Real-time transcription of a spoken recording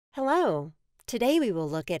Hello! Today we will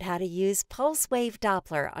look at how to use Pulse Wave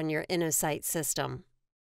Doppler on your InnoSight system.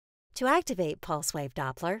 To activate Pulse Wave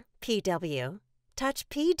Doppler, PW, touch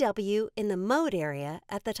PW in the Mode area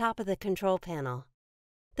at the top of the control panel.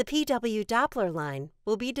 The PW Doppler line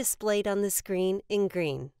will be displayed on the screen in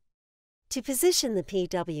green. To position the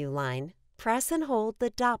PW line, press and hold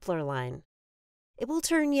the Doppler line. It will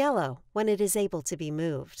turn yellow when it is able to be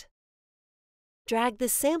moved. Drag the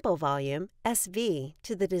sample volume, SV,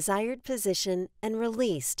 to the desired position and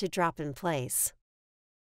release to drop in place.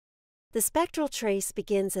 The spectral trace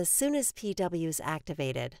begins as soon as PW is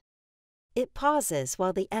activated. It pauses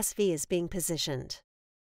while the SV is being positioned.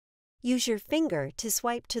 Use your finger to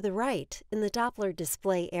swipe to the right in the Doppler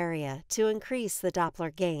display area to increase the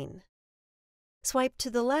Doppler gain. Swipe to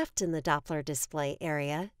the left in the Doppler display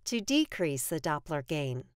area to decrease the Doppler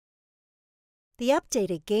gain. The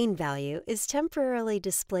updated gain value is temporarily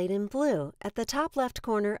displayed in blue at the top left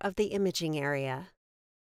corner of the imaging area.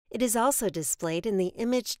 It is also displayed in the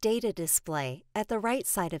image data display at the right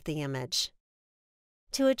side of the image.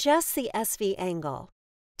 To adjust the SV angle,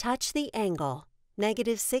 touch the angle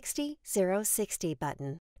 -60, 0, 60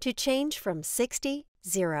 button to change from 60,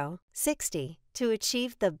 0, 60 to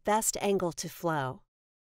achieve the best angle to flow.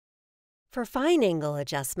 For fine angle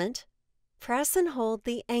adjustment, press and hold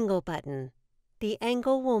the angle button. The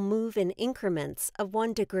angle will move in increments of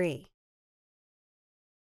 1 degree.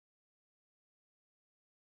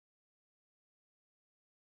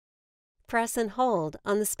 Press and hold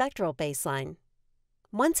on the spectral baseline.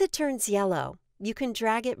 Once it turns yellow, you can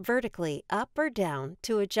drag it vertically up or down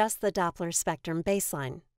to adjust the Doppler spectrum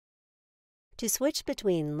baseline. To switch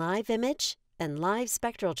between live image and live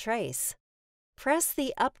spectral trace, press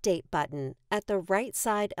the Update button at the right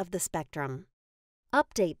side of the spectrum.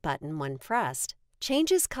 Update button, when pressed,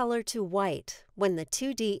 changes color to white when the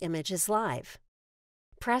 2D image is live.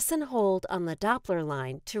 Press and hold on the Doppler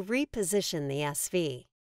line to reposition the SV.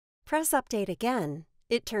 Press Update again,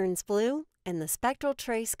 it turns blue, and the spectral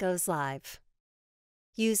trace goes live.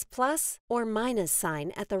 Use plus or minus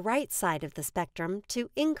sign at the right side of the spectrum to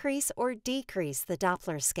increase or decrease the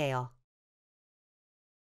Doppler scale.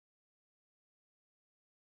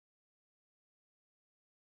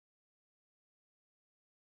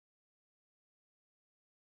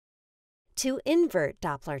 To invert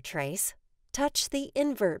Doppler trace, touch the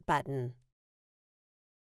Invert button.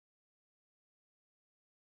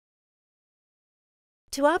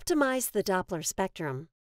 To optimize the Doppler spectrum,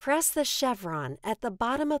 press the chevron at the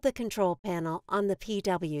bottom of the control panel on the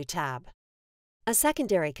PW tab. A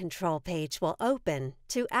secondary control page will open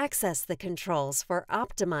to access the controls for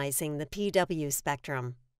optimizing the PW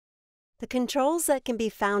spectrum. The controls that can be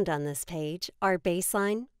found on this page are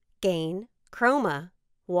baseline, gain, chroma,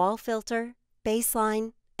 wall filter,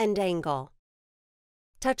 baseline, and angle.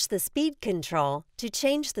 Touch the speed control to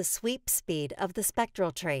change the sweep speed of the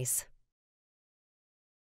spectral trace.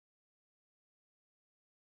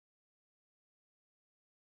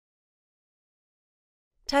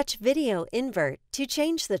 Touch Video Invert to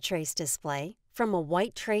change the trace display from a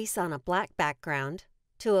white trace on a black background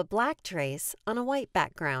to a black trace on a white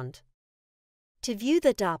background. To view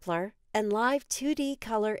the Doppler and live 2D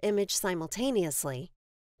color image simultaneously,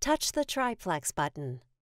 touch the Triplex button.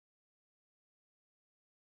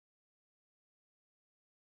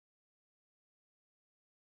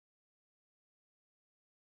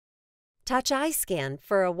 Touch iScan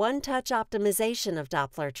for a one-touch optimization of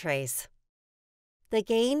Doppler trace. The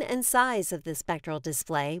gain and size of the spectral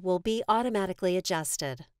display will be automatically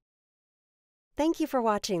adjusted. Thank you for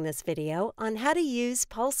watching this video on how to use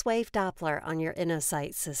Pulse Wave Doppler on your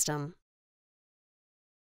InnoSight system.